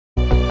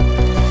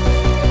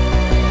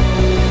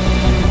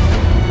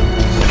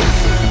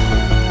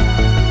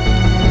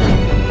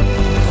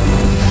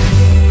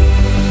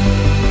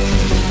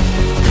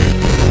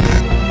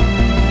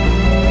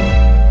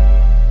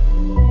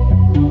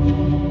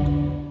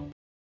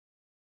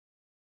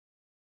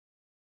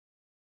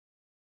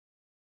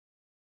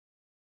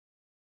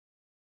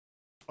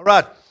All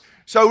right.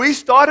 So we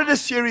started a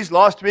series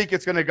last week.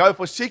 It's going to go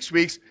for 6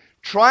 weeks,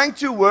 trying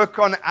to work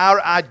on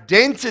our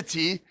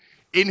identity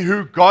in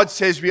who God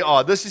says we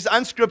are. This is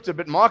unscripted,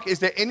 but Mark, is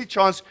there any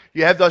chance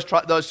you have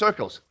those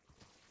circles?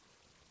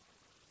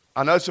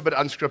 I know it's a bit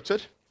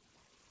unscripted.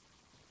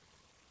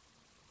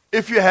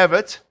 If you have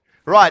it,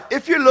 right,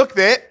 if you look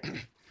there,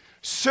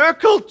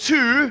 circle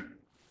 2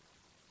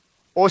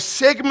 or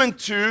segment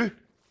 2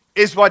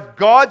 is what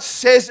God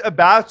says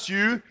about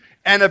you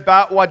and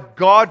about what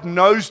God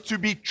knows to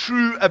be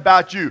true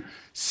about you.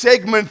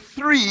 Segment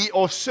 3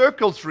 or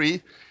circle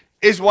 3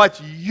 is what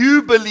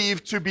you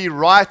believe to be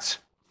right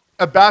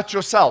about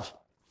yourself.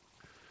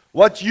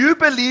 What you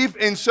believe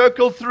in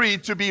circle 3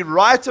 to be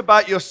right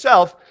about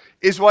yourself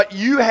is what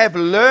you have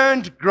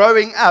learned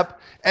growing up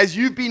as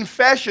you've been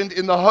fashioned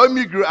in the home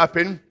you grew up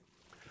in,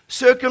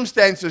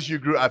 circumstances you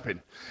grew up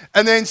in.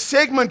 And then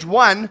segment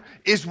 1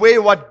 is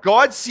where what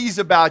God sees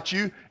about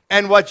you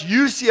and what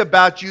you see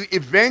about you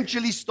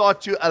eventually start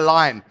to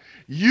align.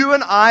 You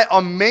and I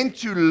are meant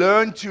to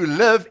learn to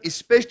live,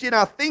 especially in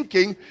our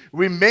thinking,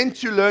 we're meant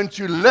to learn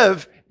to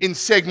live in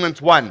segment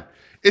 1.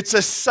 It's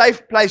a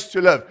safe place to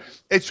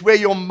live. It's where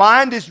your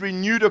mind is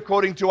renewed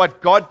according to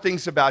what God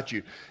thinks about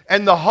you.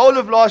 And the whole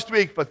of last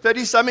week, for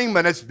 30-something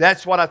minutes,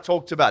 that's what I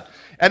talked about.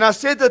 And I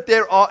said that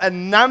there are a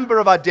number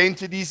of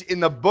identities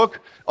in the book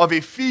of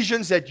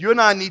Ephesians that you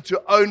and I need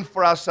to own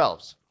for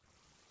ourselves.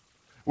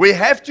 We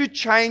have to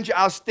change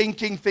our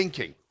stinking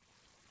thinking.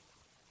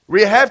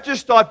 We have to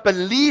start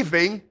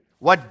believing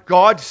what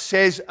God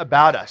says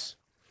about us.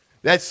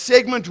 That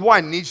segment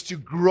 1 needs to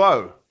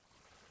grow.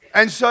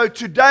 And so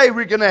today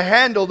we're going to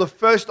handle the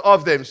first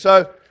of them.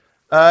 So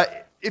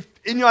if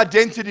in your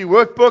identity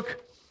workbook,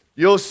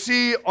 you'll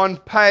see on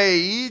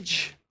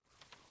page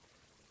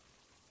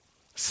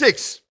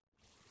 6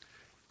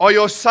 are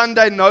your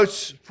Sunday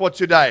notes for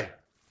today.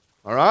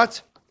 All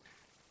right?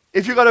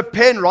 If you've got a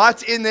pen,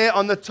 right in there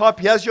on the top,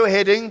 here's your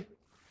heading.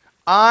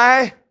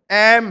 I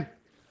am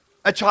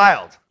a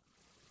child.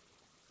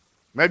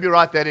 Maybe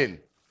write that in.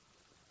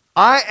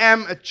 I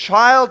am a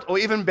child, or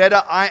even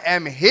better, I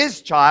am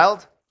his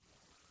child.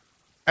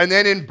 And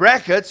then in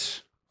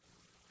brackets,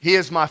 he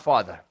is my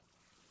father.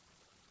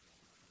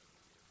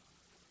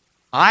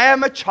 I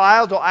am a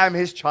child, or I am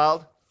his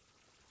child.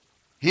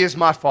 He is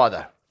my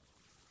father.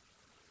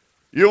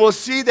 You will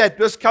see that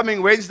this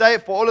coming Wednesday,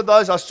 for all of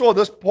those, I saw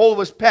this Paul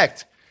was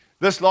packed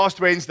this last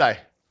Wednesday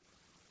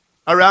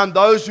around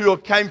those who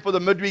came for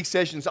the midweek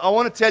sessions. I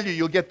want to tell you,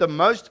 you'll get the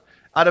most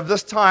out of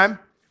this time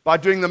by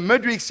doing the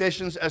midweek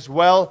sessions as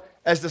well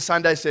as the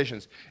Sunday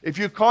sessions. If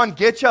you can't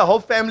get your whole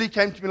family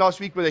came to me last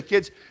week with their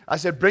kids. I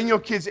said, bring your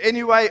kids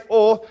anyway,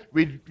 or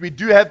we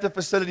do have the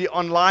facility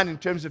online in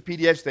terms of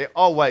PDFs. There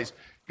are ways.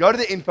 Go to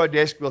the info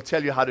desk. We'll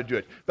tell you how to do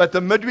it. But the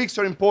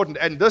midweeks are important.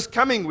 And this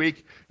coming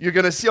week, you're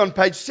going to see on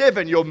page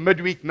 7 your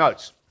midweek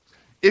notes.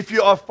 If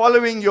you are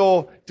following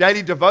your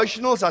daily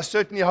devotionals, I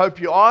certainly hope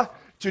you are.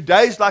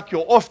 Today's like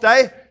your off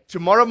day.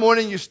 Tomorrow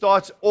morning you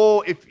start,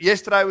 or if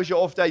yesterday was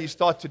your off day, you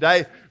start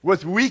today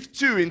with week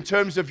 2 in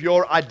terms of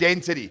your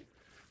identity.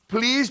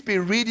 Please be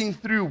reading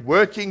through,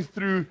 working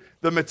through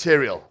the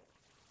material.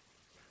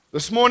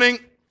 This morning,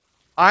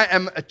 I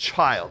am a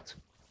child.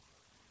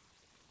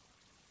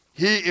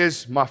 He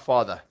is my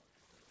father.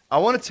 I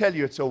want to tell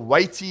you it's a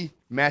weighty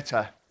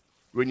matter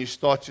when you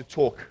start to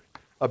talk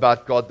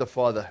about God the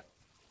Father.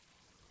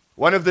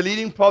 One of the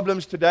leading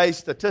problems today,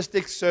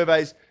 statistics,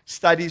 surveys,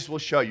 studies will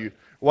show you,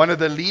 one of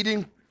the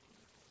leading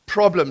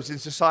problems in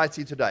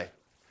society today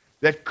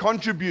that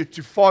contribute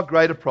to far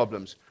greater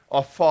problems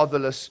are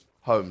fatherless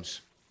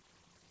homes.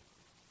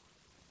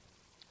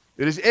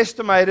 It is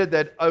estimated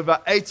that over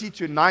 80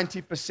 to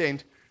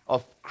 90%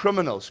 of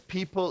criminals,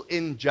 people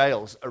in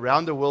jails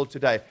around the world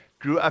today,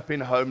 grew up in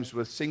homes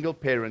with single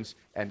parents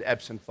and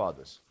absent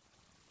fathers.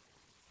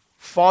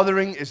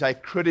 Fathering is a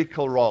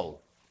critical role.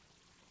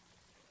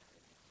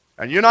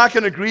 And you and I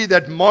can agree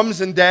that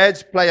moms and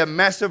dads play a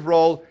massive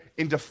role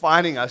in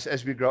defining us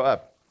as we grow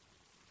up.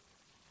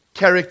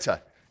 Character,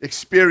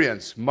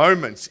 experience,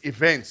 moments,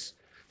 events,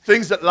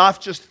 things that life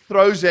just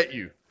throws at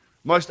you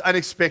most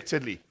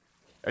unexpectedly.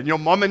 And your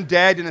mom and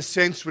dad, in a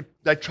sense,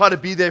 they try to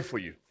be there for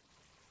you.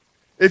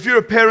 If you're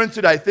a parent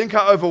today, think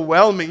how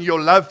overwhelming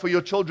your love for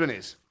your children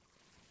is.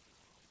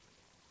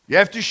 You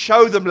have to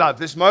show them love.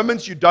 There's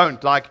moments you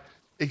don't, like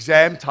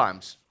exam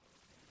times,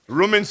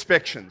 room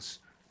inspections,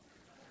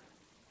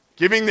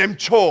 giving them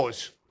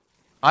chores.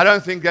 I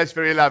don't think that's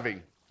very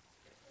loving.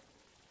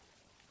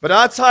 But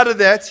outside of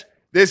that,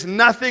 there's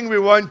nothing we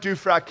won't do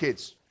for our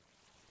kids.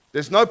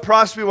 There's no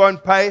price we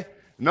won't pay,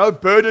 no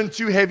burden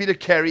too heavy to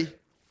carry.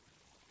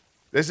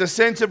 There's a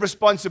sense of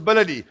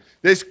responsibility.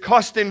 There's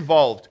cost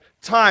involved.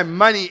 Time,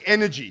 money,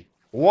 energy,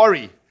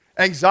 worry,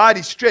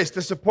 anxiety, stress,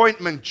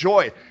 disappointment,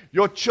 joy.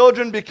 Your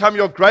children become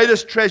your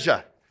greatest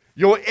treasure.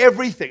 Your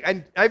everything.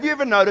 And have you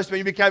ever noticed when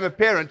you became a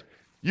parent,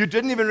 you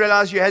didn't even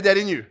realize you had that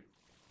in you?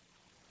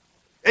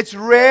 It's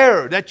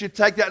rare that you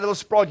take that little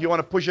sprog, you want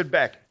to push it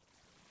back.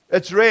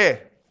 It's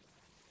rare.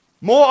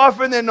 More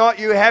often than not,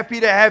 you're happy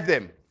to have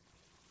them.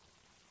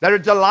 They're a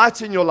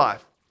delight in your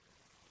life.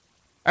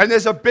 And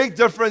there's a big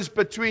difference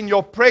between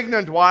your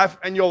pregnant wife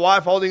and your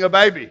wife holding a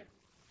baby,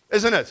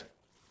 isn't it?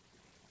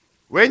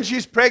 When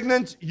she's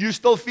pregnant, you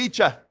still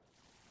feature.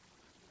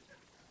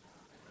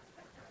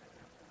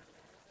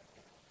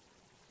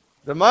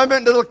 The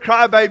moment little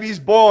crybaby is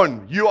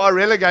born, you are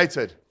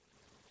relegated.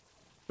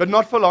 But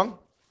not for long.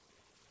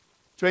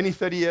 20,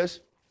 30 years.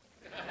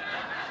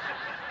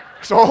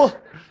 That's all.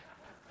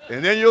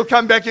 And then you'll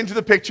come back into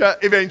the picture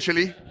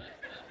eventually.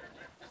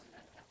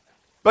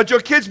 But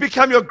your kids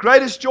become your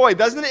greatest joy.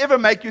 Doesn't it ever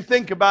make you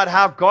think about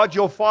how God,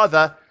 your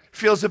Father,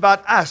 feels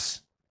about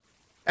us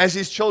as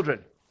His children?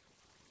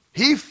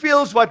 He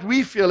feels what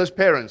we feel as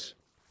parents,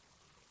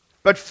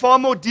 but far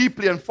more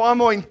deeply and far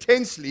more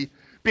intensely,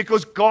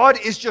 because God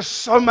is just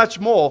so much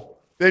more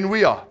than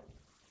we are.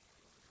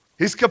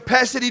 His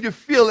capacity to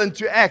feel and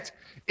to act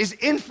is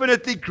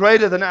infinitely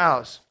greater than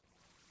ours.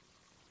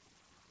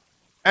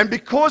 And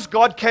because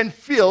God can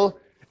feel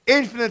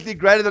infinitely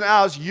greater than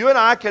ours, you and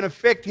I can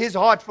affect His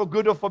heart for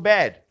good or for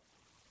bad.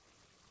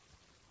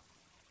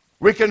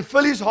 We can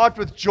fill His heart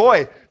with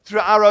joy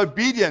through our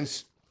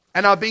obedience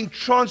and our being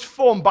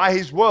transformed by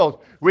His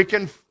world. We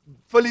can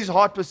fill His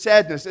heart with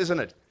sadness, isn't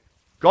it?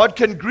 God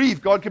can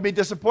grieve. God can be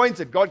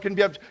disappointed. God can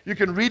be. You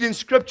can read in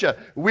Scripture.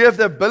 We have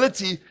the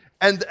ability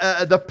and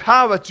the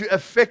power to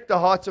affect the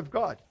heart of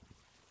God.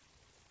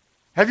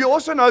 Have you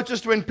also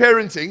noticed when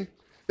parenting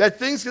that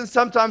things can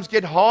sometimes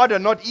get harder,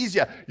 not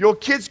easier? Your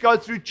kids go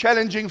through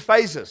challenging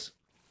phases.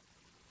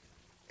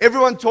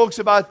 Everyone talks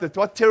about that.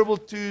 What terrible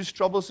twos,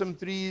 troublesome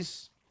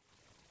threes,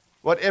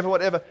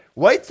 whatever.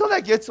 Wait till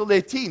they get till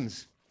their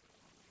teens.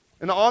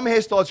 And the arm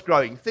hair starts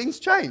growing. Things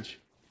change.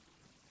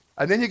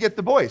 And then you get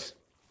the boys.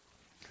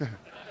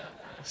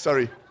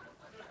 Sorry.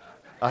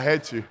 I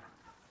had to.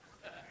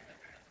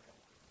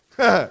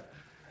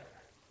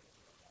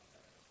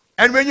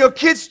 And when your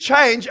kids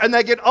change and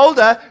they get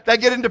older, they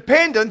get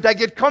independent, they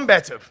get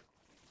combative.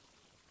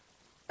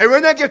 And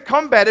when they get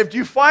combative, do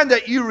you find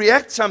that you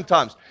react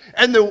sometimes?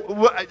 And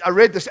I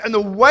read this, and the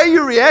way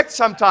you react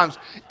sometimes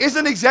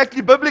isn't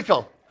exactly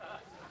biblical.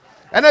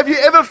 And have you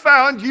ever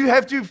found you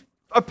have to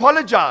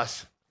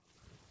apologize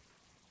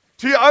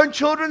to your own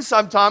children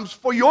sometimes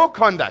for your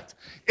conduct?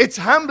 It's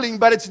humbling,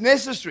 but it's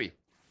necessary.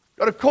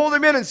 Got to call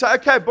them in and say,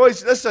 okay,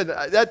 boys, listen,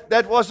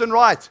 that wasn't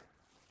right.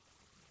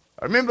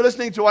 I remember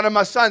listening to one of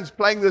my sons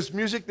playing this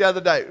music the other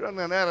day,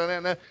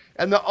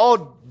 and the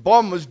old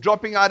bomb was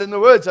dropping out in the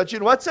words. I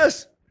said, what's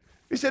this?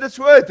 He said, it's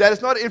words, Dad.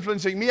 It's not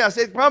influencing me. I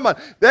said, come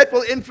on, that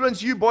will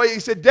influence you, boy.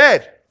 He said,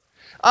 Dad,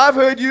 I've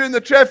heard you in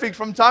the traffic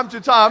from time to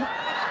time.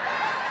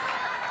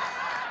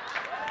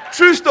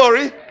 True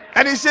story.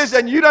 And he says,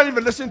 and you don't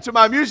even listen to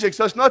my music,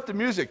 so it's not the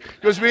music,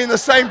 because we're in the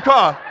same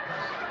car.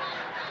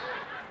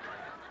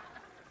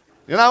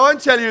 And I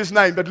won't tell you his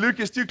name, but Luke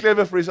is too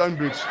clever for his own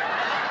boots.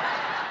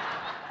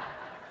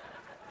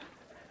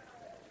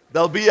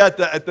 They'll be at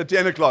the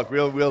 10 o'clock.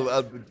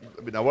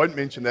 I won't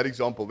mention that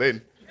example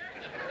then.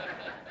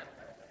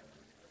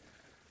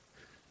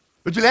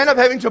 But you'll end up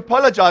having to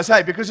apologize,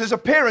 hey, because as a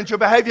parent, your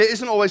behavior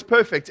isn't always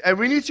perfect. And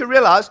we need to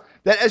realize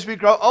that as we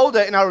grow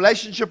older in our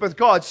relationship with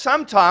God,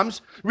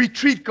 sometimes we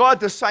treat God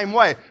the same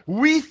way.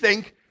 We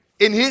think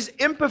in His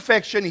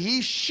imperfection,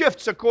 He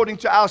shifts according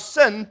to our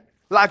sin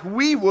like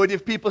we would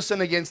if people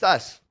sin against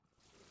us.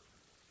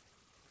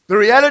 The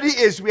reality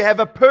is we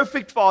have a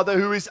perfect Father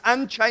who is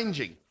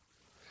unchanging.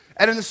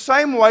 And in the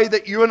same way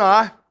that you and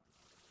I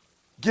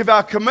give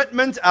our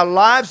commitment, our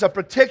lives, our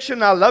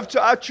protection, our love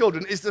to our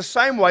children, is the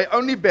same way,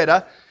 only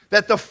better,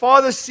 that the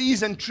Father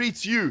sees and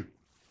treats you.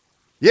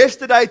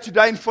 Yesterday,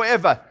 today, and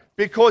forever,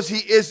 because He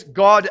is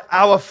God,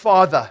 our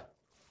Father.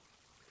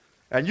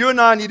 And you and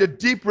I need a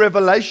deep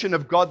revelation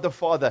of God the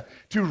Father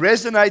to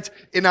resonate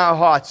in our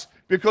hearts.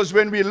 Because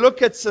when we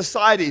look at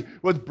society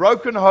with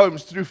broken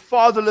homes through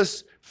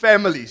fatherless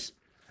families,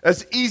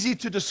 it's easy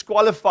to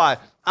disqualify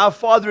our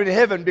Father in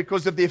heaven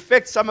because of the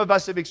effect some of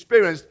us have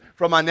experienced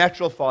from our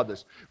natural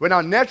fathers. When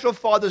our natural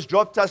fathers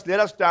dropped us, let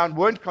us down,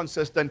 weren't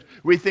consistent,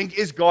 we think,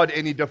 is God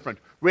any different?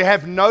 We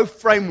have no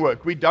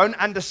framework. We don't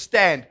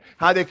understand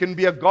how there can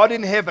be a God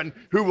in heaven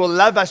who will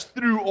love us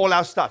through all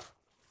our stuff.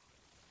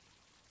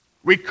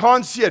 We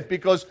can't see it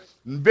because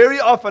very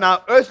often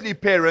our earthly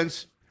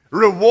parents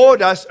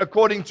reward us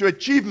according to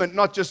achievement,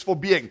 not just for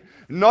being.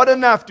 Not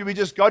enough do we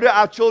just go to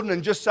our children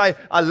and just say,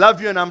 I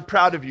love you and I'm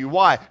proud of you.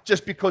 Why?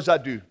 Just because I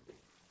do.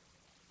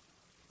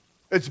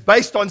 It's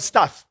based on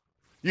stuff.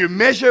 You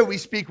measure, we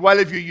speak well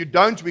of you. You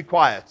don't, we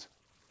quiet.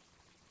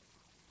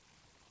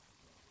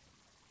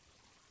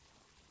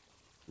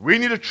 We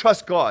need to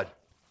trust God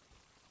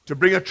to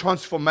bring a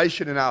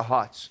transformation in our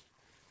hearts.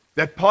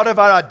 That part of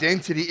our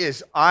identity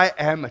is, I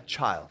am a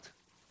child.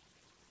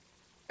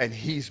 And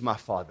He's my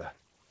Father.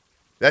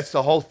 That's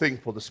the whole thing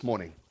for this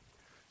morning.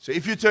 So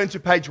if you turn to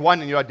page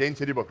 1 in your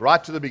identity book,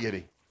 right to the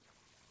beginning.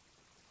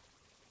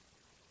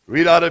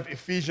 Read out of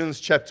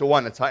Ephesians chapter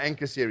 1. It's our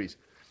anchor series.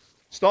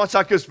 Starts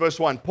like this, verse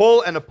 1.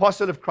 Paul, an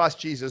apostle of Christ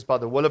Jesus by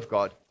the will of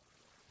God,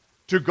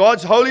 to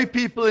God's holy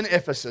people in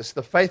Ephesus,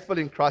 the faithful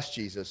in Christ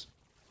Jesus,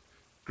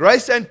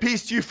 Grace and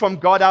peace to you from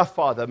God our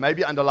Father.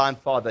 Maybe underline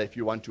Father if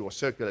you want to, or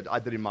circle it. I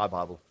did in my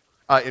Bible,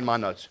 in my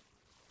notes.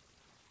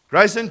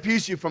 Grace and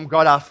peace to you from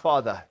God our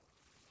Father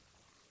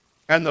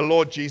and the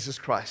Lord Jesus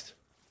Christ.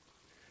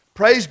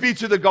 Praise be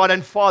to the God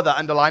and Father.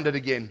 Underlined it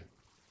again.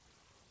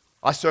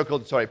 I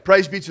circled, sorry.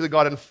 Praise be to the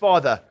God and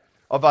Father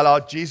of our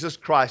Lord Jesus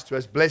Christ, who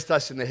has blessed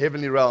us in the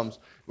heavenly realms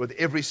with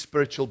every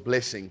spiritual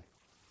blessing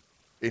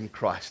in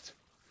Christ.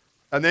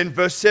 And then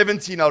verse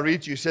 17, I'll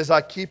read to you, says, I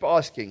keep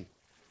asking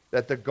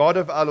that the God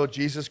of our Lord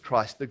Jesus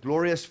Christ, the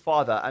glorious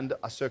Father, and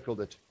I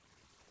circled it.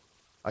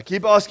 I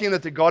keep asking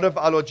that the God of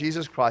our Lord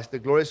Jesus Christ, the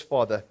glorious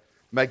Father,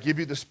 may give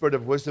you the spirit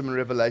of wisdom and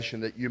revelation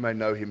that you may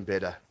know him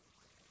better.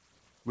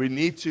 We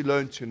need to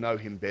learn to know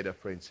him better,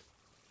 friends.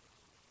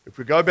 If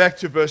we go back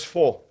to verse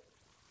 4,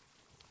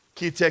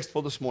 key text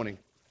for this morning.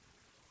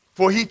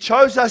 For he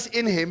chose us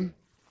in him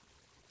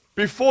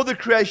before the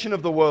creation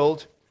of the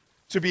world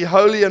to be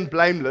holy and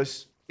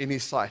blameless in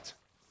his sight.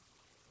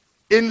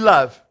 In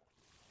love,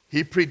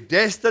 he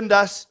predestined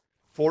us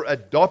for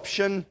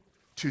adoption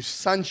to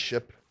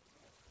sonship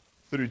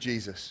through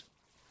Jesus.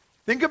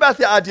 Think about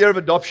the idea of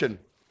adoption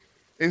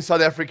in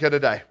South Africa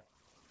today.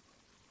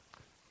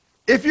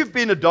 If you've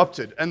been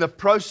adopted and the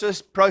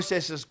process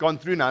has gone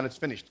through now and it's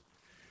finished,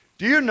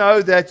 do you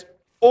know that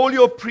all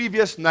your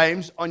previous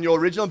names on your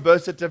original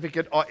birth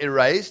certificate are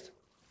erased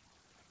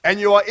and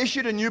you are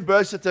issued a new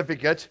birth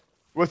certificate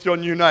with your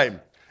new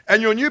name?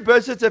 And your new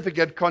birth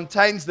certificate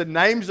contains the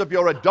names of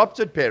your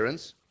adopted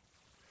parents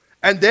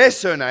and their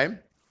surname,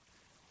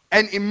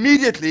 and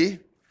immediately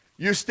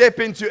you step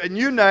into a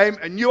new name,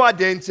 a new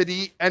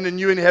identity, and a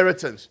new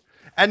inheritance.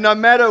 And no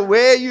matter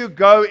where you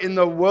go in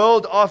the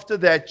world after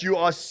that, you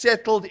are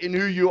settled in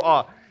who you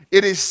are.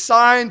 It is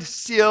signed,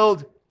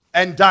 sealed,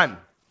 and done.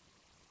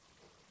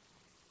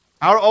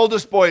 Our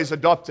oldest boy is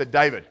adopted,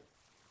 David.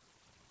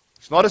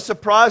 It's not a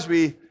surprise.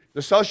 The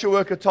social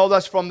worker told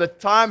us from the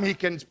time he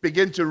can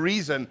begin to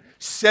reason,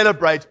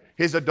 celebrate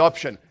his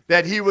adoption,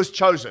 that he was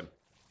chosen.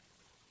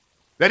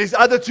 That his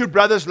other two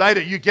brothers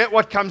later, you get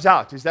what comes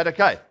out. Is that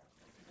okay?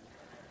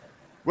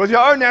 With your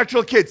own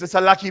natural kids, it's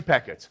a lucky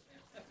packet.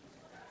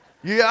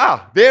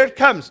 Yeah, there it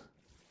comes.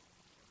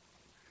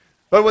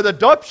 But with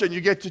adoption,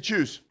 you get to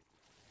choose.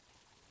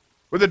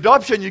 With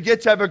adoption, you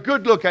get to have a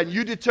good look and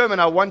you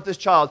determine, I want this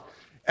child.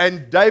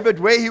 And David,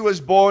 where he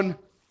was born,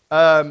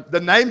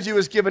 the names he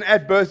was given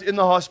at birth in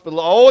the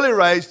hospital are all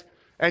erased.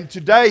 And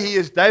today he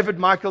is David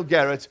Michael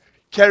Garratt.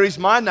 Carries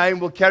my name,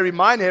 will carry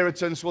my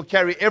inheritance, will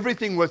carry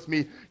everything with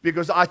me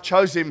because I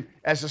chose him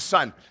as a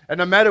son. And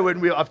no matter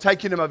when I've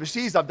taken him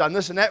overseas, I've done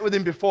this and that with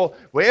him before,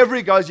 wherever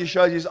he goes, he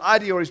shows his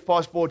ID or his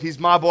passport, he's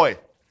my boy.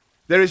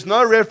 There is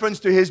no reference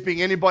to his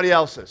being anybody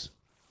else's.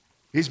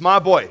 He's my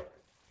boy.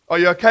 Are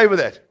you okay with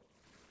that?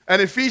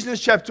 And Ephesians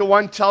chapter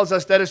 1 tells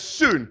us that as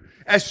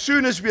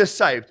soon as we are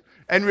saved,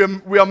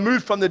 and we are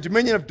moved from the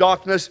dominion of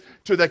darkness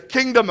to the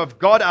kingdom of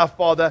God our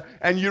Father,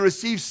 and you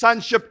receive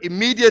sonship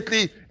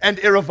immediately and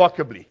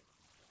irrevocably.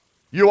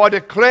 You are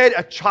declared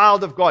a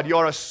child of God. You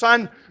are a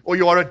son or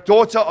you are a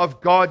daughter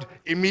of God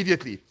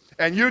immediately.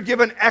 And you're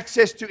given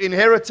access to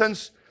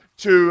inheritance,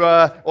 to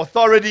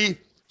authority,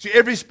 to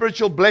every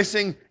spiritual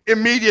blessing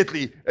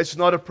immediately. It's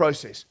not a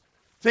process.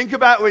 Think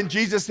about when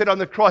Jesus said on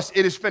the cross,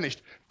 it is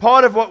finished.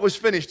 Part of what was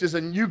finished is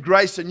a new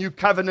grace, a new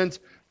covenant.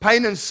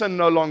 Pain and sin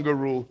no longer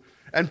rule.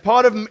 And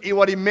part of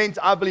what he meant,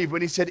 I believe,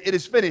 when he said, it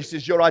is finished,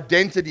 is your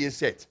identity is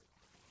set.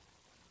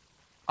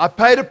 I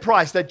paid a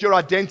price that your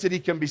identity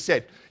can be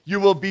set. You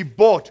will be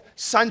bought.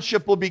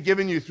 Sonship will be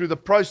given you through the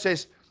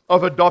process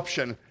of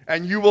adoption.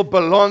 And you will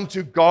belong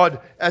to God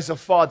as a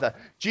father.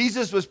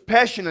 Jesus was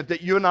passionate that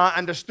you and I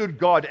understood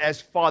God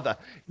as Father.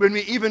 When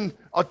we even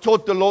are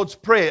taught the Lord's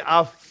Prayer,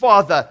 our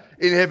Father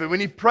in heaven. When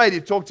he prayed, he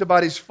talked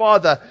about his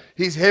Father,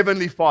 his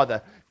heavenly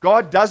Father.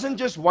 God doesn't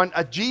just want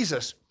a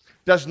Jesus.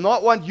 Does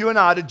not want you and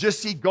I to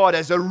just see God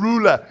as a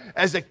ruler,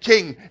 as a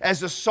king,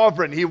 as a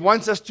sovereign. He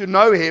wants us to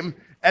know him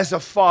as a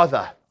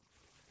father.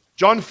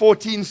 John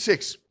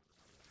 14:6.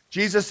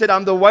 Jesus said,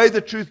 I'm the way,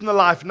 the truth, and the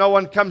life. No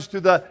one comes to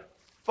the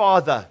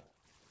Father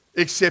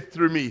except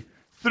through me.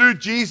 Through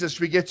Jesus,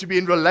 we get to be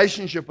in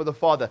relationship with the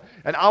Father.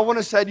 And I want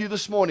to say to you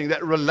this morning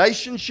that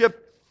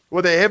relationship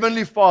with a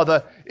heavenly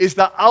Father is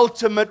the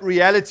ultimate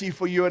reality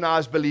for you and I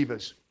as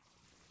believers.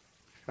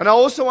 And I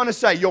also want to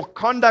say your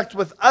conduct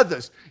with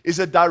others is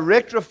a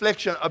direct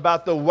reflection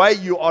about the way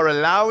you are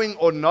allowing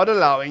or not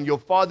allowing your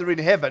Father in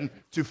heaven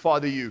to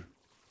father you.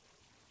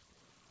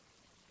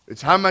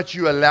 It's how much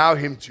you allow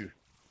him to.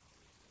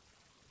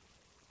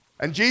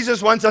 And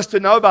Jesus wants us to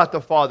know about the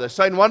Father.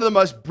 So in one of the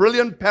most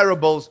brilliant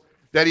parables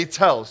that he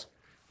tells,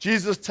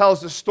 Jesus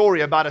tells a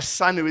story about a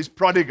son who is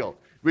prodigal,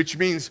 which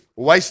means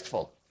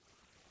wasteful.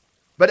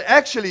 But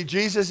actually,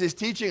 Jesus is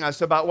teaching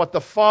us about what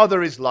the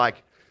Father is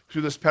like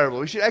through this parable.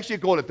 We should actually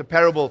call it the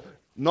parable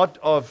not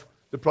of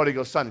the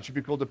prodigal son. It should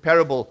be called the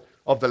parable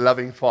of the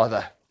loving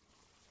Father.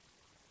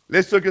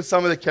 Let's look at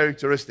some of the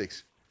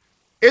characteristics.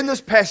 In this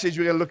passage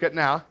we're going to look at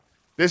now,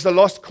 there's a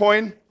lost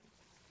coin,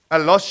 a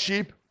lost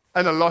sheep,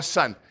 and a lost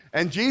son.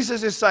 And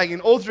Jesus is saying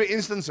in all three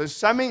instances,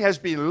 something has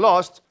been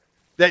lost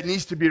that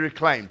needs to be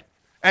reclaimed.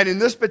 And in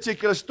this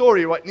particular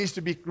story, what needs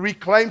to be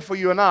reclaimed for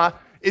you and I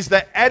is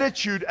the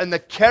attitude and the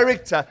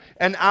character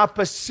and our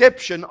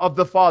perception of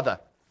the Father.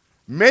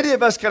 Many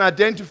of us can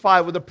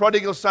identify with the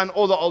prodigal son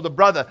or the older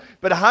brother,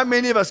 but how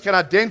many of us can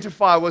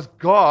identify with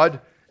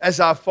God as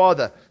our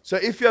Father? So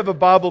if you have a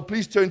Bible,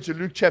 please turn to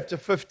Luke chapter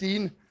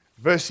 15,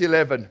 verse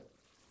 11.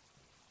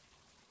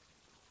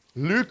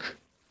 Luke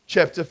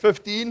chapter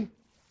 15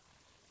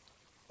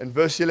 and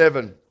verse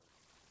 11.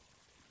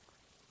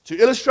 To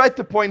illustrate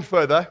the point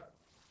further,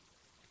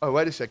 oh,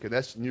 wait a second,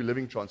 that's New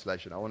Living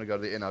Translation. I want to go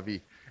to the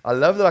NIV. I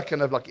love that I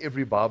can have like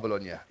every Bible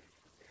on here.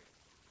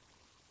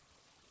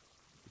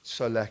 It's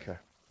so lacquer.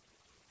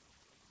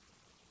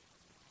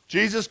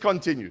 Jesus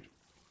continued.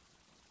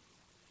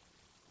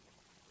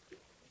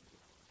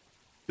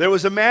 There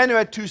was a man who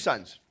had 2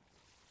 sons.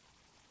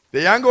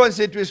 The younger one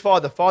said to his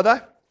father,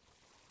 Father,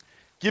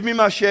 give me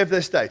my share of the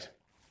estate.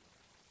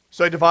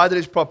 So he divided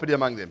his property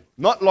among them.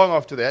 Not long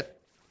after that,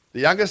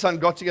 the younger son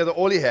got together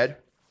all he had,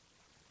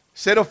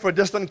 set off for a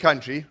distant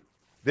country,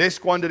 there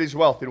squandered his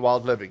wealth in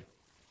wild living.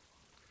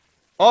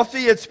 After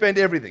he had spent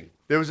everything,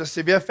 there was a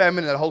severe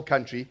famine in that whole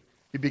country.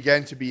 He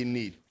began to be in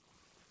need.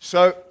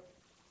 So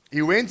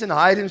he went and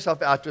hired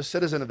himself out to a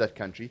citizen of that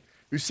country,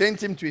 who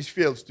sent him to his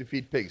fields to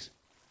feed pigs.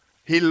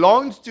 He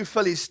longed to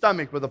fill his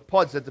stomach with the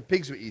pods that the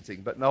pigs were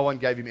eating, but no one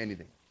gave him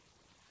anything.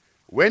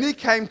 When he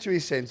came to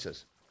his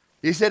senses,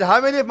 he said, how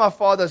many of my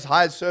father's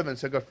hired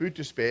servants have got food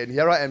to spare, and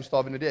here I am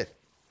starving to death?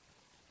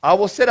 I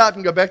will set out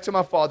and go back to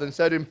my father and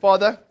say to him,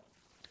 Father,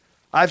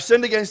 I have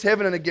sinned against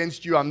heaven and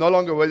against you. I'm no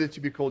longer worthy to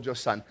be called your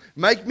son.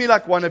 Make me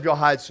like one of your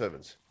hired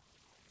servants.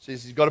 So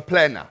he's got a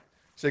plan now.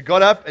 So he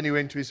got up and he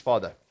went to his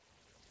father.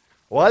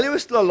 While he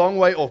was still a long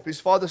way off, his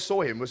father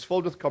saw him, was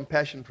filled with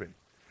compassion for him.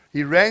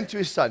 He ran to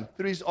his son,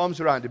 threw his arms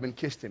around him, and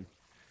kissed him.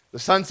 The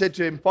son said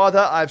to him, Father,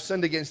 I have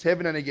sinned against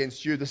heaven and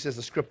against you. This is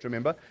the script,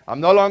 remember. I'm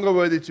no longer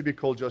worthy to be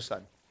called your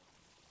son.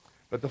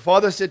 But the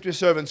father said to his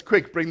servants,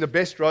 quick, bring the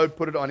best robe,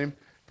 put it on him,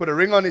 put a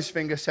ring on his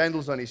finger,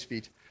 sandals on his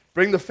feet.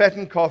 Bring the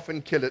fattened calf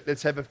and kill it.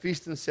 Let's have a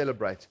feast and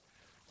celebrate.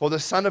 For the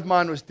son of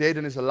mine was dead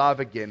and is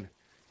alive again.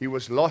 He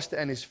was lost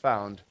and is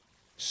found.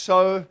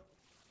 So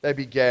they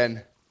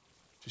began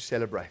to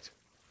celebrate.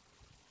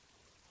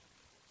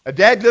 A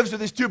dad lives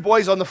with his 2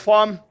 boys on the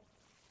farm.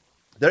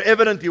 They're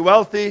evidently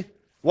wealthy.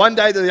 One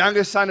day the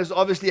younger son has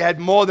obviously had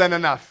more than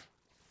enough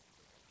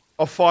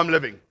of farm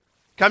living.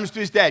 Comes to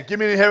his dad, give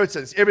me an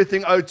inheritance,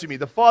 everything owed to me.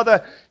 The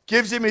father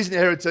gives him his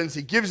inheritance,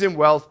 he gives him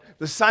wealth.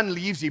 The son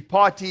leaves, he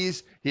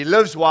parties, he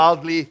lives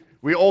wildly.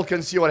 We all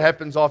can see what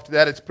happens after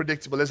that. It's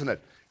predictable, isn't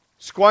it?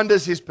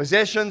 Squanders his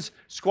possessions,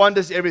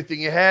 squanders everything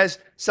he has,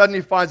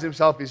 suddenly finds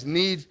himself in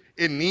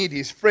need.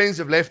 His friends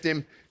have left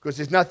him because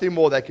there's nothing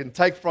more they can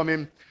take from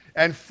him.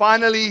 And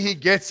finally he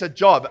gets a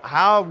job.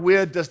 How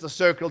weird does the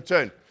circle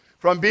turn?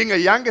 From being a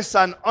younger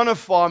son on a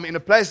farm in a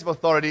place of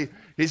authority,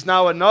 he's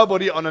now a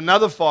nobody on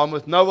another farm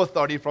with no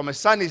authority. From a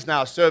son, he's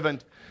now a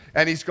servant,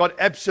 and he's got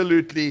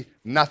absolutely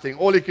nothing.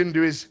 All he can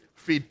do is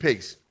feed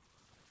pigs.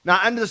 Now,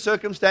 under the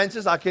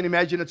circumstances, I can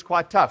imagine it's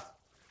quite tough.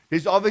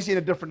 He's obviously in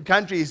a different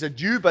country. He's a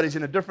Jew, but he's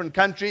in a different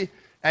country,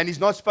 and he's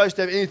not supposed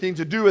to have anything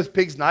to do with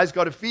pigs. Now he's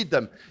got to feed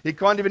them. He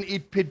can't even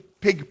eat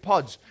pig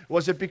pods.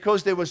 Was it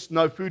because there was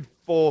no food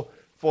for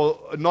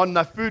not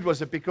enough food?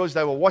 Was it because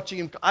they were watching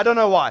him? I don't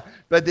know why.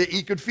 But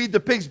he could feed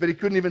the pigs, but he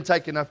couldn't even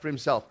take enough for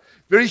himself.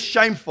 Very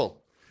shameful.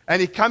 And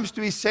he comes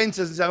to his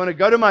senses and says, I'm going to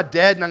go to my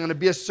dad and I'm going to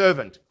be a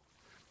servant.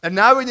 And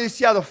now when you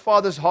see how the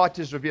father's heart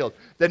is revealed,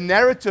 the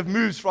narrative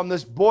moves from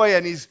this boy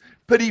and his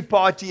pity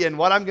party and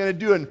what I'm going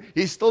to do, and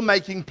he's still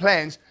making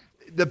plans.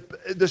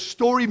 The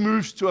story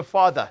moves to a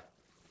father.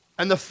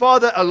 And the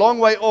father, a long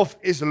way off,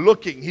 is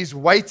looking. He's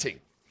waiting.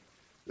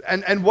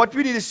 And what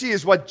we need to see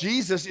is what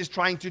Jesus is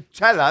trying to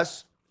tell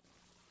us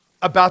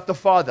about the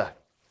Father.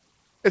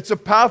 It's a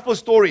powerful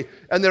story,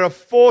 and there are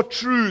 4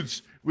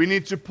 truths we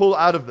need to pull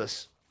out of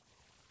this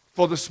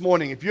for this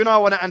morning. If you and I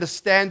want to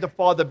understand the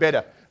Father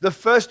better, the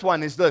first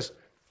one is this: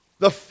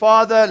 the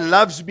Father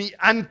loves me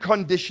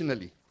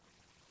unconditionally.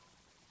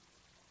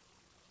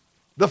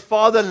 The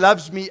Father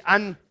loves me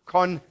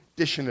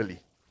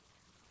unconditionally.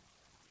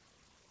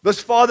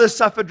 This father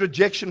suffered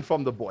rejection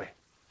from the boy.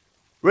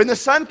 When the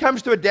son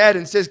comes to a dad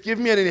and says, give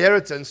me an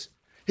inheritance,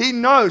 he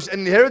knows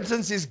an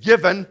inheritance is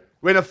given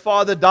when a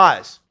father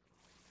dies.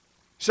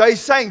 So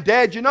he's saying,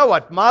 Dad, you know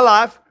what? My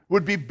life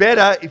would be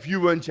better if you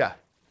weren't here.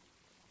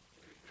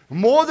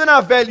 More than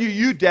I value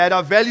you, Dad,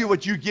 I value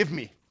what you give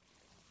me.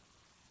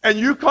 And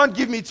you can't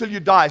give me till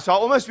you die. So I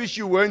almost wish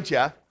you weren't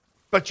here,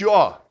 but you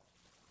are.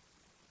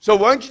 So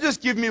won't you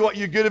just give me what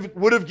you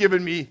would have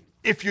given me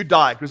if you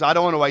died? Because I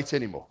don't want to wait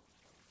anymore.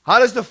 How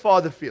does the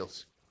father feel?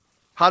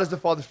 How does the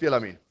father feel, I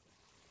mean?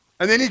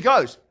 And then he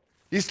goes.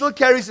 He still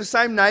carries the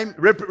same name,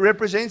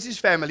 represents his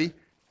family,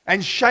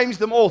 and shames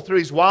them all through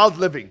his wild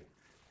living.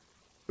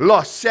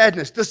 Loss,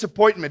 sadness,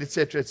 disappointment,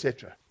 etc.,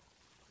 etc.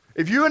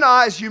 If you and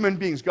I as human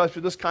beings go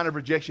through this kind of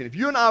rejection, if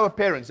you and I were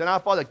parents and our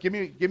father, give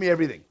me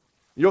everything.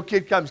 Your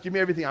kid comes, give me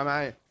everything.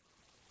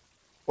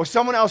 Or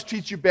someone else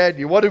treats you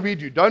badly, what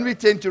do? Don't we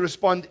tend to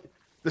respond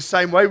the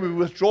same way. We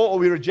withdraw or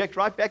we reject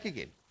right back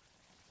again.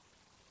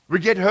 We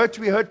get hurt,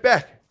 we hurt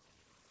back.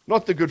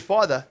 Not the good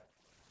Father.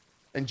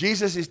 And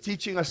Jesus is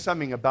teaching us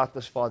something about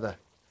this Father.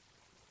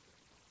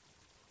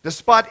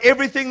 Despite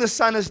everything the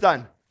Son has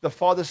done, the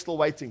Father's still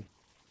waiting.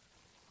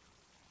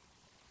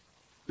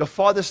 The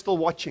Father's still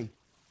watching.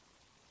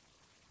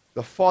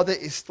 The Father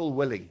is still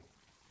willing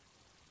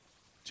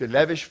to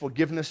lavish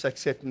forgiveness,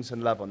 acceptance,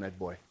 and love on that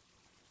boy.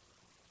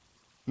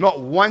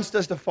 Not once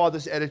does the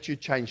Father's attitude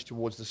change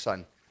towards the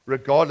Son,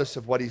 regardless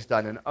of what he's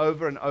done. And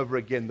over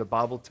again, the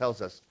Bible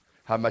tells us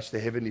how much the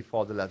Heavenly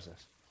Father loves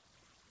us.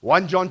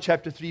 1 John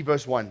chapter 3,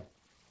 verse 1.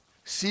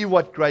 See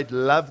what great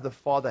love the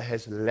Father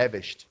has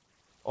lavished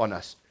on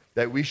us,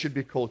 that we should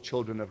be called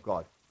children of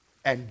God.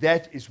 And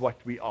that is what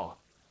we are.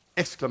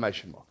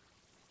 Exclamation mark.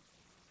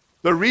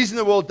 The reason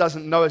the world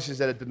doesn't know us is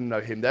that it didn't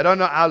know Him. They don't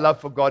know our love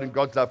for God and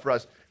God's love for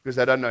us because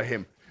they don't know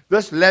Him.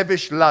 This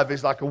lavish love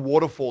is like a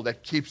waterfall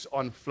that keeps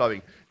on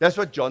flowing. That's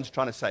what John's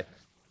trying to say.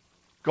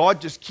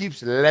 God just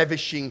keeps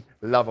lavishing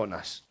love on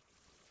us.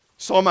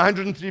 Psalm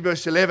 103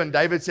 verse 11,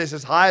 David says,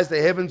 as high as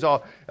the heavens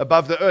are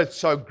above the earth,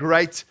 so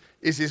great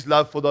is His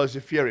love for those who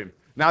fear Him.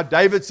 Now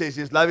David says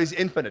His love is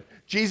infinite.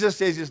 Jesus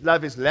says His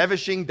love is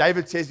lavishing.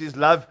 David says His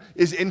love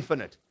is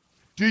infinite.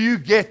 Do you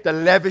get the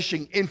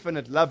lavishing,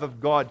 infinite love of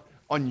God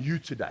on you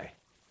today?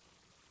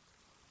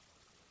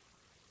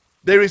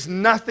 There is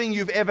nothing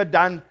you've ever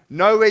done,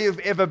 nowhere you've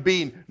ever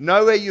been,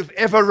 nowhere you've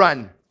ever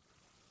run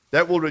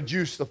that will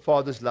reduce the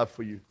Father's love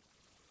for you.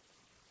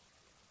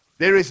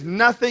 There is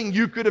nothing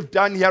you could have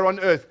done here on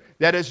earth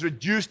that has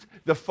reduced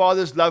the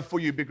Father's love for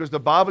you, because the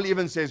Bible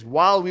even says,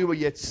 while we were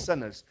yet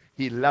sinners,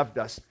 He loved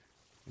us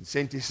and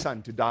sent His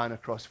Son to die on a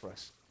cross for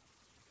us.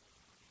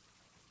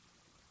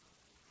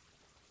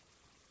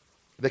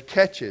 The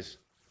catch is,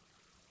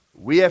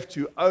 we have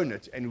to own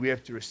it and we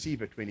have to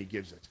receive it when He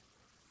gives it.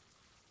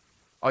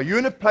 Are you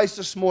in a place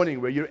this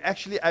morning where you're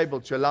actually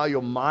able to allow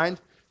your mind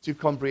to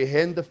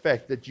comprehend the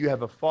fact that you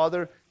have a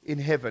Father in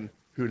heaven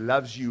who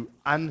loves you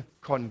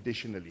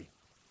unconditionally?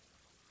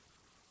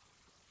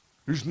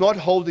 Who's not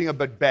holding a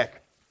bit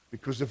back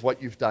because of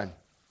what you've done?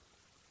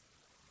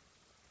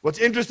 What's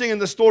interesting in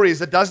the story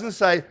is it doesn't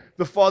say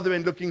the Father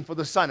went looking for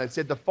the Son. It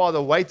said the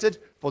Father waited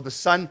for the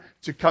Son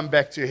to come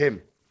back to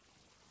Him.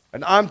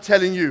 And I'm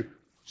telling you,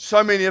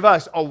 so many of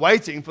us are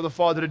waiting for the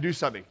Father to do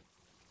something.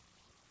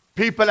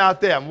 People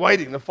out there, I'm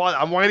waiting. The Father,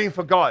 I'm waiting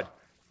for God.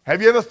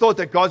 Have you ever thought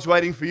that God's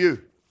waiting for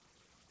you?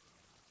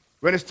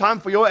 When it's time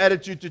for your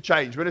attitude to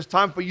change, when it's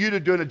time for you to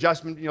do an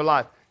adjustment in your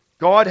life,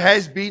 God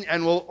has been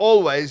and will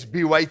always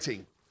be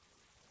waiting.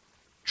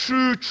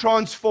 True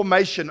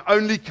transformation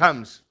only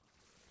comes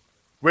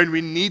when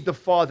we need the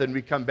Father and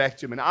we come back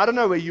to Him. And I don't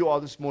know where you are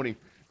this morning,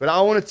 but I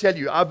want to tell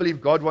you, I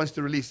believe God wants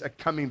to release a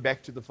coming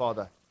back to the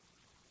Father.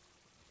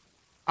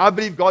 I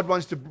believe God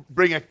wants to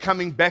bring a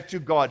coming back to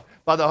God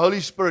by the Holy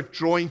Spirit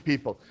drawing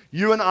people.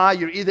 You and I,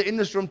 you're either in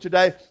this room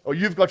today or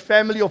you've got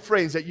family or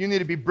friends that you need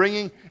to be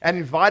bringing and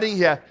inviting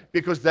here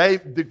because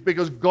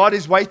God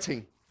is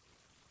waiting.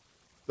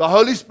 The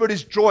Holy Spirit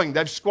is drawing.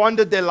 They've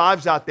squandered their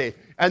lives out there,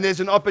 and there's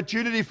an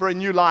opportunity for a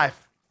new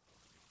life.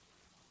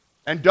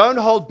 And don't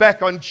hold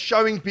back on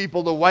showing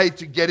people the way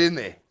to get in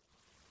there.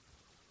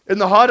 In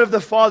the heart of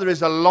the Father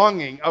is a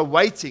longing, a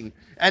waiting,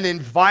 and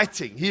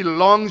inviting. He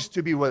longs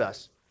to be with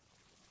us.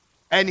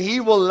 And He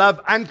will love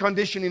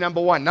unconditionally,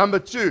 number one. Number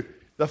two,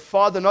 the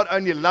Father not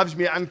only loves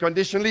me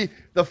unconditionally,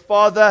 the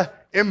Father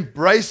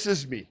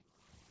embraces me.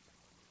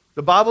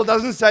 The Bible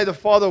doesn't say the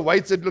Father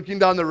waited looking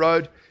down the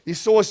road. He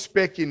saw a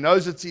speck. He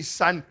knows it's His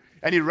Son.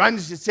 And He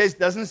runs, it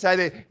doesn't say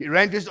that. He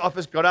ran to His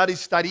office, got out his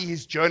study,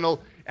 his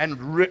journal,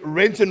 and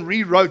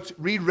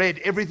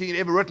reread everything He'd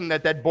ever written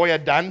that boy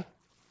had done.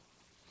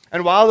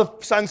 And while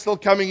the sun's still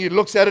coming, He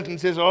looks at it and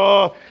says,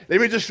 oh,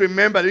 let me just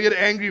remember. Let me get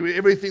angry with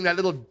everything that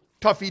little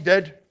toffee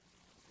did.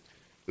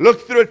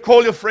 Look through it,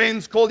 call your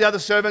friends, call the other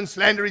servants,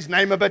 slander his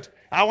name a bit.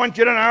 I want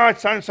you to know what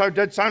so-and-so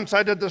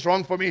did this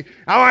wrong for me.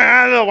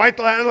 Wait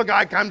till that little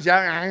guy comes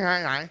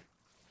here.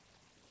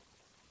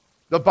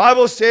 The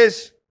Bible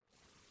says,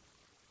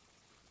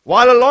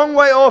 while a long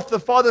way off, the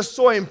Father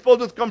saw him, filled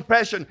with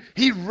compassion.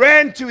 He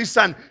ran to His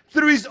Son,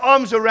 threw His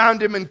arms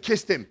around Him and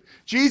kissed Him.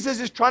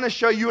 Jesus is trying to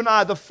show you and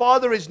I, the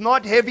Father is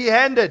not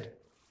heavy-handed.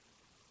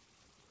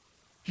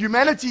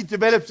 Humanity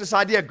develops this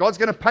idea, God's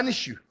going to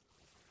punish you.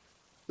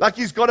 Like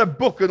He's got a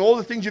book and all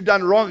the things you've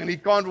done wrong, and He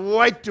can't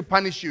wait to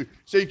punish you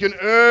so you can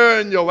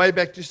earn your way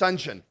back to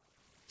sonship.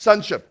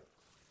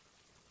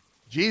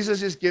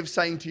 Jesus is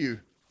saying to you,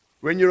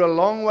 when you're a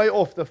long way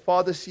off, the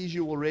Father sees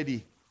you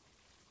already.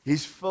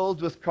 He's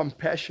filled with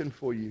compassion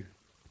for you.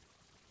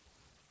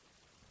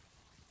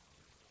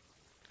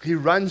 He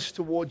runs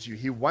towards you.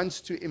 He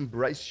wants to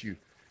embrace you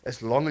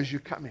as long as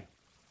you're coming.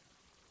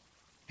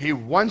 He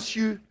wants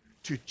you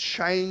to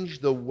change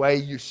the way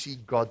you see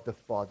God the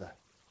Father.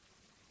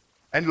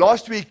 And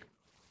last week,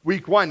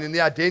 week 1, in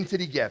the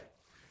identity gap,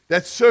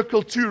 that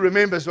circle 2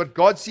 remembers what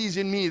God sees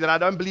in me that I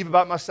don't believe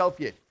about myself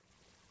yet.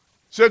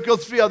 Circle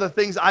 3 are the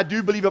things I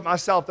do believe of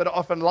myself that are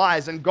often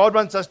lies. And God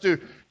wants us to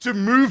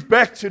move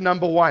back to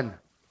number 1.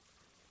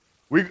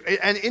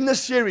 And in the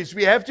series,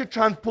 we have to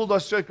try and pull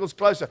those circles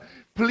closer.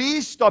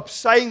 Please stop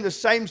saying the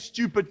same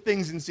stupid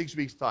things in 6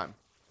 weeks' time.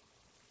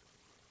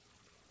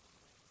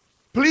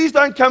 Please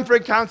don't come for a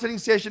counseling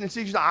session in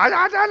 6 weeks' time.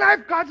 I don't know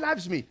if God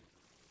loves me.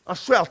 I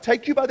swear, I'll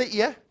take you by the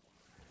ear.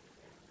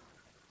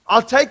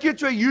 I'll take you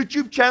to a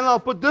YouTube channel. I'll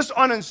put this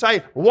on and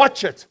say,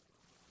 watch it.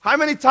 How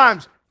many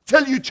times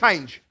till you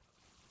change?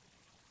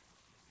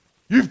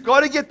 You've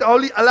got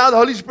to allow the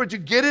Holy Spirit to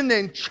get in there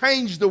and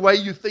change the way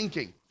you're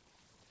thinking.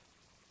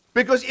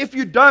 Because if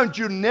you don't,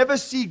 you'll never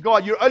see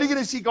God. You're only going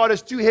to see God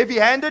as too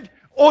heavy-handed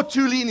or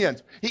too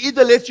lenient. He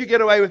either lets you get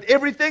away with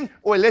everything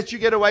or he lets you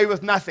get away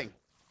with nothing.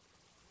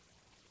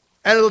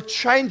 And it'll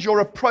change your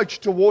approach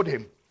toward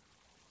him.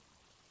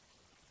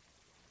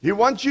 He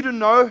wants you to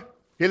know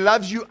he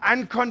loves you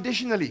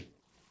unconditionally.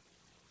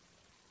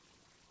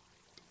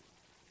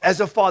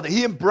 As a father,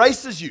 he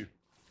embraces you.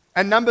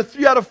 And number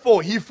 3 out of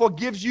 4, he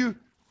forgives you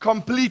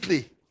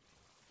completely.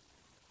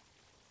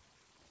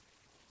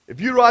 If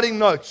you're writing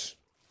notes,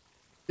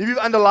 if you've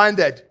underlined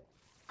that,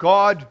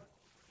 God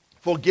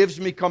forgives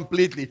me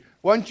completely.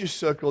 Won't you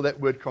circle that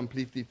word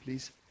completely,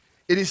 please?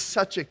 It is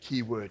such a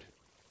key word.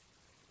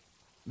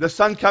 The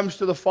son comes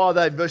to the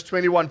father in verse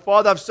 21.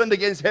 Father, I've sinned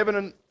against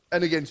heaven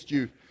and against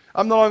you.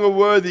 I'm no longer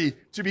worthy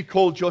to be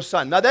called your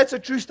son. Now that's a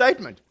true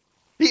statement.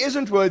 He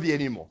isn't worthy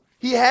anymore.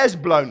 He has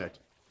blown it.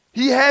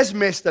 He has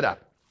messed it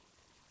up.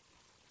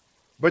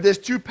 But there's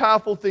 2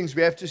 powerful things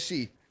we have to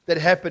see that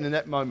happen in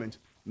that moment.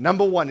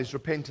 Number 1 is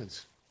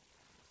repentance.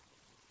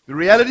 The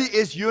reality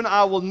is you and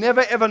I will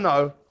never ever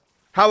know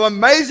how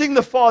amazing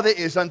the Father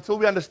is until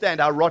we understand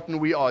how rotten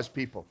we are as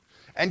people.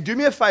 And do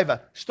me a favor,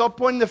 stop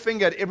pointing the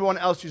finger at everyone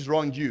else who's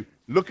wronged you.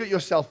 Look at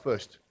yourself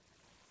first.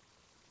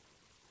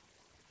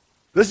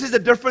 This is a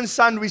different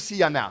son we see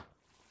here now.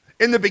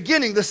 In the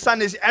beginning, the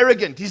son is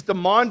arrogant. He's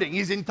demanding.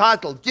 He's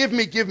entitled. Give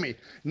me, give me.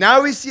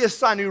 Now we see a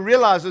son who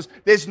realizes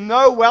there's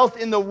no wealth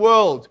in the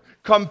world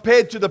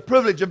compared to the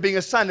privilege of being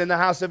a son in the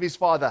house of his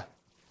father.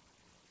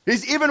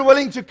 He's even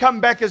willing to come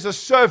back as a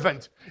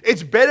servant.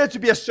 It's better to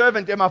be a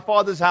servant in my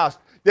father's house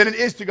than it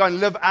is to go and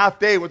live out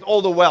there with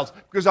all the wealth.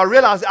 Because I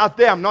realize out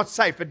there I'm not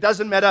safe. It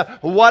doesn't matter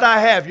what I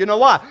have. You know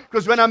why?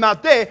 Because when I'm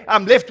out there,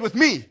 I'm left with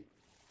me.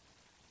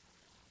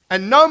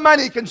 And no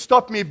money can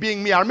stop me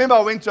being me. I remember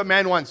I went to a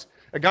man once,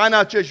 a guy in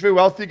our church, very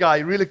wealthy guy.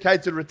 He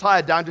relocated,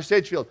 retired down to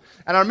Sedgefield.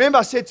 And I remember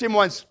I said to him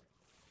once,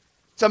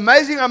 it's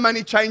amazing how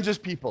money changes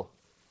people.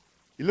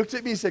 He looked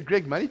at me and said,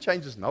 Greg, money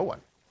changes no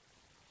one.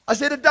 I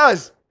said, it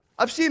does.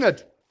 I've seen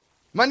it.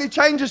 Money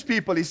changes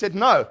people. He said,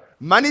 no.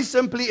 Money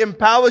simply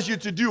empowers you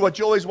to do what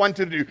you always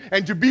wanted to do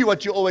and to be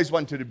what you always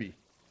wanted to be.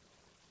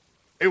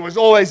 It was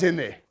always in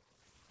there.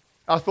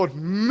 I thought,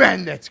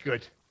 man, that's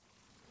good.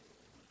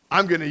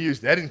 I'm going to use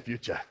that in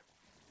future.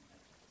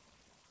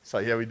 So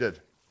yeah, we did.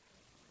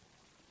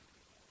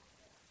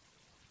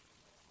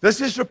 This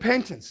is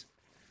repentance.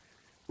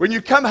 When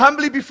you come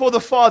humbly before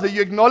the Father,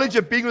 you acknowledge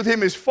that being with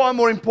him is far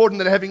more important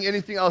than having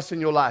anything else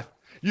in your life.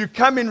 You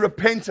come in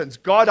repentance.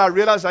 God, I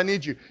realize I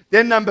need you.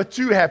 Then number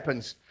 2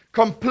 happens.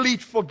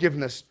 Complete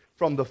forgiveness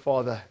from the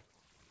Father.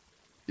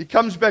 He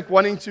comes back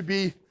wanting to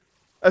be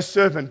a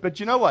servant. But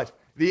you know what?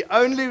 The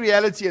only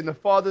reality in the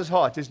Father's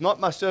heart is not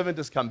my servant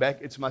has come back,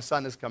 it's my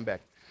son has come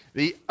back.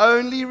 The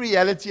only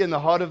reality in the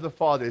heart of the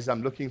Father is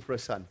I'm looking for a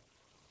son.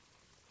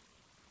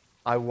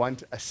 I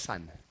want a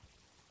son.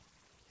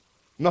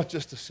 Not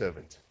just a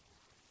servant.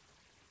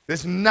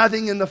 There's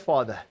nothing in the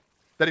Father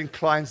that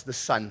inclines the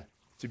Son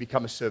to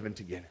become a servant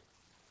again.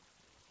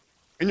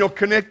 In your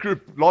Connect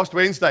group last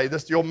Wednesday,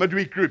 your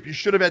midweek group, you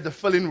should have had the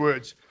fill-in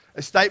words,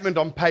 a statement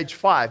on page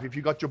 5. If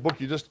you got your book,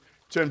 you just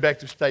turn back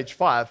to page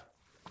 5.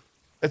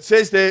 It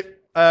says there,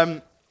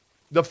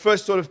 the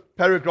first sort of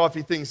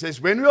paragraphy thing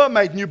says, when we are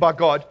made new by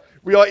God,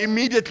 we are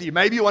immediately,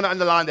 maybe you want to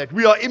underline that,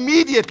 we are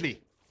immediately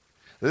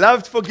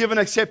loved, forgiven,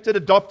 accepted,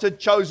 adopted,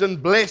 chosen,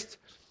 blessed,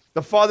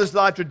 the Father's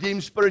light,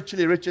 redeemed,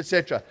 spiritually rich,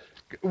 etc.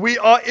 We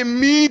are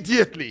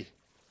immediately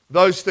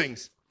those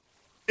things.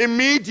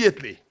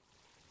 Immediately.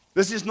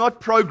 This is not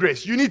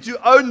progress. You need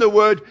to own the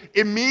word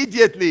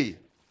immediately.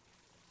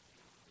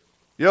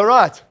 You're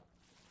right.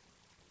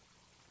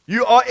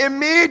 You are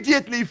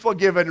immediately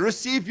forgiven.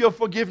 Receive your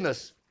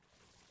forgiveness.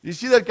 You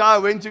see that guy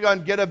went to go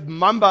and get a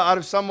mamba out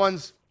of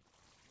someone's,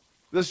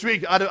 this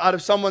week, out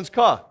of someone's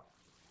car.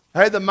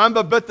 Hey, the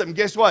mamba bit them.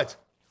 Guess what?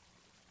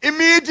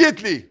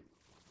 Immediately.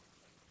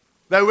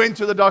 They went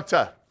to the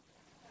doctor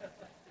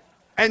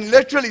and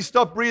literally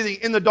stopped breathing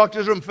in the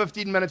doctor's room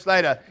 15 minutes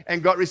later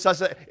and got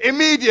resuscitated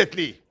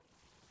immediately.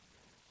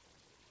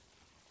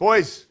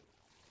 Boys,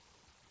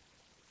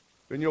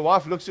 when your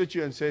wife looks at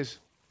you and says,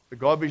 the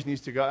garbage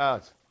needs to go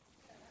out,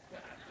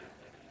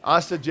 I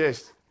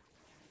suggest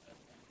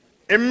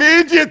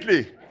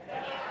immediately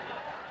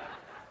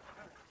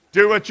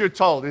do what you're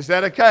told. Is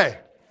that okay?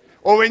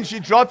 Or when she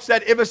drops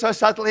that ever so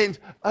subtle hint,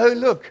 oh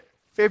look,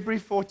 February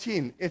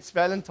 14, it's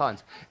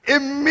Valentine's.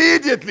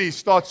 Immediately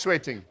start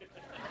sweating.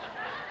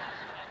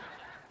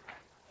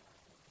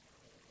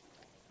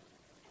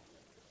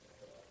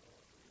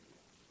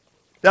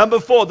 Number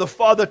 4, the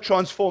Father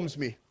transforms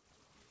me.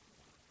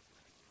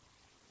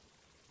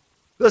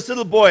 This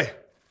little boy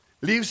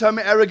leaves home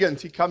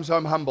arrogant, he comes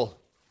home humble.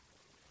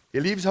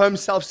 He leaves home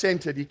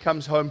self-centered, he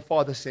comes home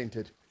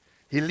father-centered.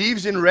 He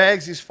leaves in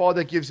rags, his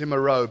father gives him a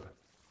robe.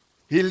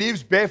 He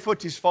leaves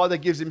barefoot, his father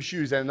gives him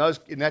shoes. And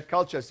in that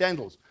culture,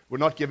 sandals were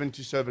not given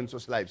to servants or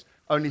slaves.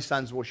 Only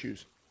sons wore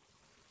shoes.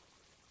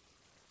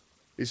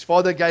 His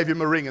father gave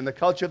him a ring. In the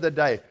culture of the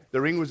day, the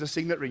ring was a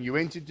signet ring. You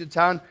went into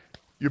town,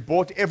 you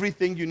bought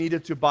everything you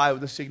needed to buy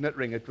with a signet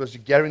ring. It was a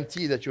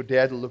guarantee that your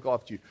dad will look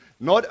after you.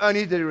 Not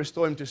only did he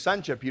restore him to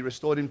sonship, he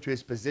restored him to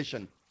his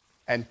position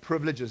and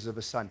privileges of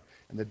a son.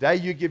 And the day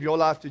you give your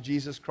life to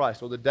Jesus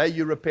Christ, or the day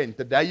you repent,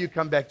 the day you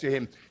come back to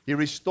him, he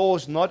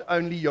restores not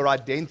only your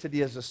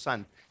identity as a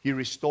son, he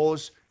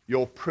restores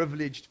your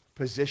privileged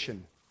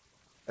position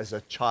as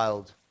a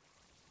child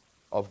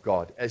of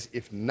God, as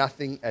if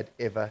nothing had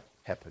ever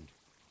happened.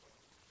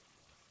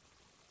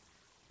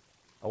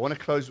 I want to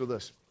close with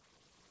this.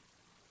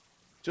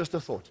 Just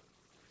a thought.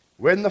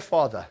 When the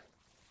Father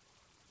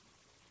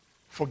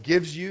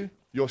forgives you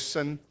your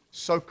sin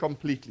so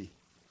completely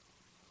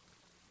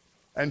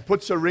and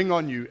puts a ring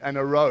on you and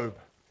a robe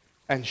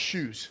and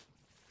shoes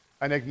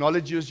and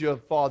acknowledges your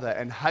Father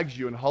and hugs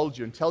you and holds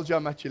you and tells you how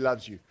much he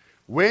loves you,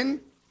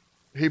 when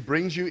he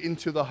brings you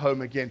into the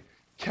home again,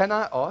 can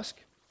I ask,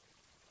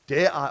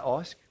 dare I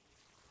ask,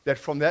 that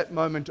from that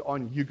moment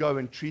on you go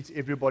and treat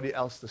everybody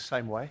else the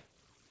same way?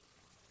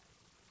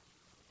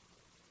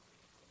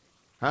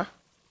 Huh?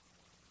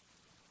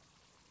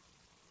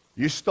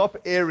 You stop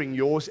airing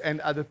yours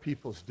and other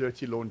people's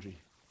dirty laundry.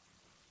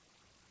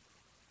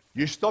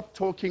 You stop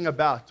talking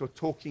about or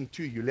talking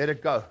to, you let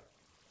it go.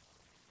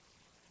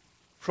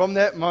 From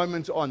that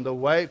moment on, the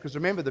way, because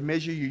remember, the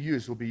measure you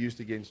use will be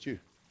used against you.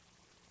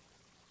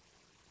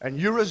 And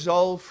you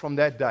resolve from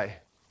that day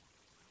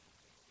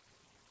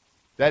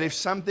that if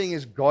something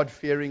is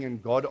God-fearing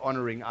and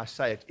God-honoring, I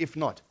say it. If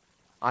not,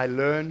 I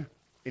learn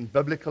in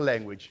biblical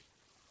language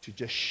to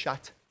just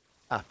shut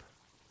up.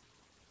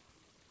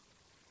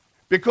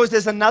 Because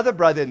there's another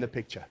brother in the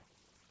picture,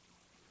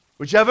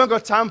 which you haven't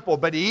got time for,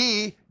 but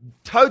he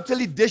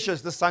totally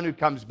dishes the son who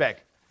comes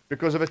back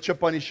because of a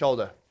chip on his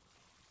shoulder.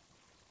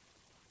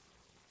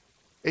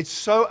 It's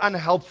so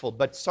unhelpful,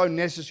 but so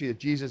necessary that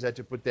Jesus had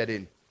to put that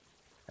in.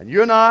 And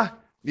you and I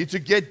need to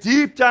get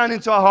deep down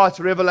into our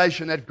hearts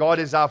revelation that God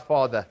is our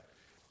Father.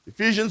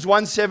 Ephesians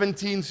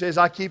 1:17 says,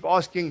 I keep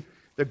asking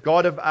the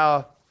God of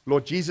our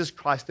Lord Jesus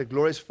Christ, the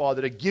glorious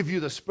Father, to give you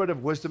the spirit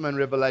of wisdom and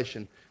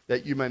revelation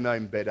that you may know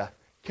him better.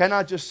 Can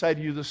I just say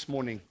to you this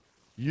morning,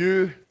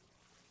 you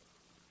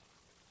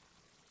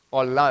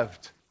are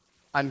loved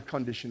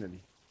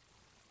unconditionally.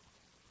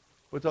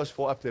 Put those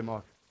four up there,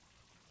 Mark.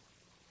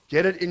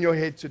 Get it in your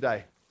head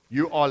today.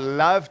 You are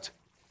loved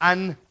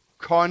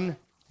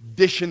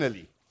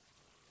unconditionally.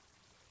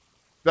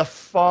 The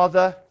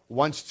Father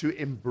wants to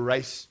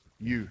embrace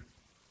you.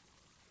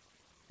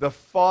 The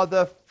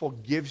Father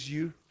forgives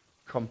you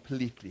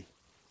completely.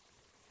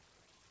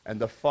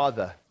 And the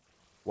Father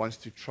wants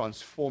to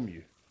transform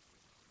you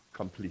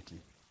completely.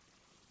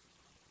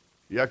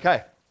 You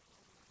okay?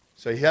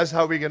 So here's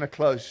how we're going to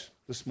close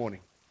this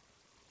morning.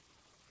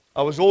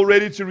 I was all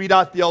ready to read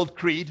out the old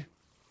creed,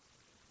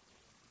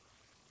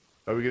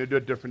 but we're going to do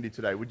it differently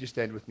today. Would you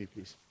stand with me,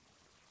 please?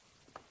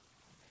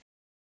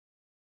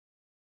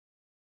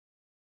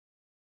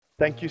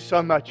 Thank you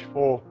so much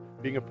for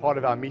being a part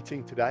of our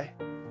meeting today.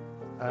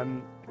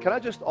 Can I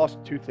just ask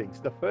two things?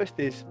 The first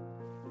is,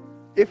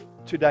 if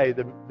today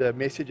the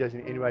message has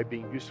in any way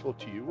been useful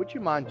to you, would you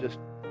mind just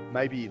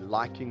maybe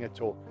liking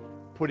it or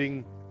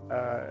putting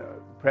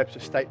perhaps a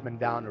statement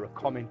down or a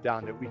comment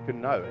down that we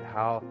can know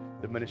how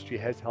the ministry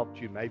has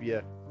helped you? Maybe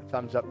a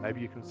thumbs up,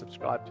 maybe you can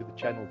subscribe to the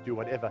channel, do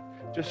whatever,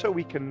 just so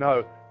we can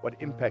know what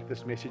impact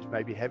this message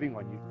may be having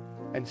on you.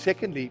 And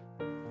secondly,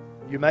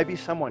 you may be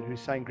someone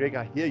who's saying, Greg,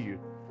 I hear you,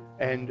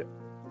 and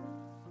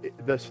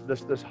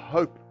this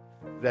hope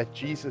that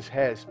Jesus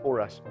has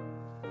for us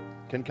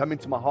can come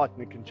into my heart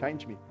and it can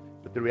change me.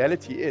 But the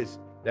reality is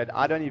that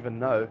I don't even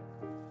know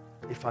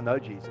if I know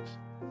Jesus.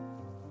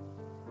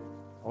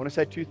 I want to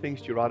say two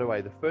things to you right away.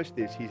 The first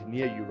is, he's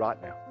near you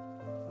right now.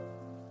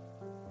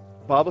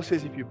 The Bible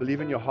says if you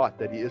believe in your heart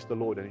that he is the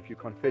Lord, and if you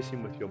confess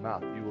him with your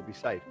mouth, you will be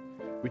saved.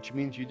 Which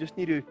means you just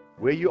need to,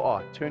 where you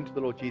are, turn to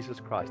the Lord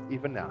Jesus Christ,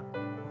 even now,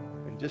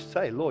 and just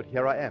say, Lord,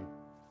 here I am.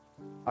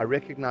 I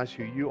recognize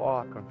who you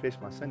are. I confess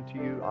my sin to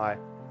you. I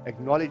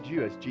acknowledge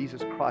you as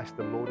Jesus Christ,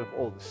 the Lord of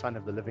all, the Son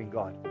of the living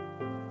God.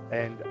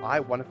 And I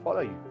want to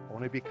follow you. I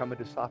want to become a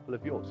disciple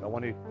of yours. I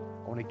want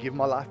to give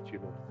my life to you,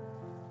 Lord.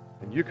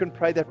 And you can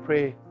pray that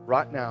prayer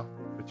right now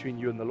between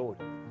you and the Lord.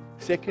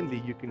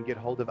 Secondly, you can get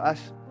hold of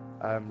us.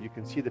 You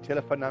can see the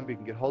telephone number. You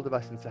can get hold of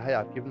us and say, hey,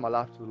 I've given my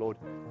life to the Lord.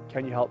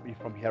 Can you help me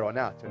from here on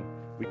out? And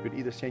we could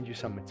either send you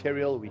some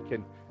material. We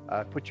can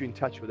put you in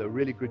touch with a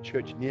really good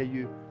church near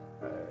you.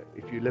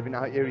 If you live in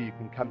our area, you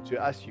can come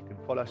to us. You can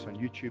follow us on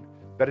YouTube.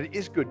 But it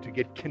is good to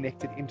get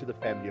connected into the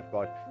family of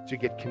God, to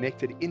get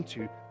connected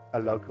into a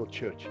local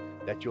church,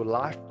 that your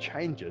life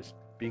changes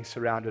being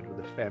surrounded with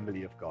the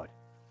family of God.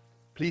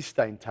 Please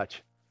stay in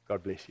touch.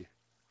 God bless you.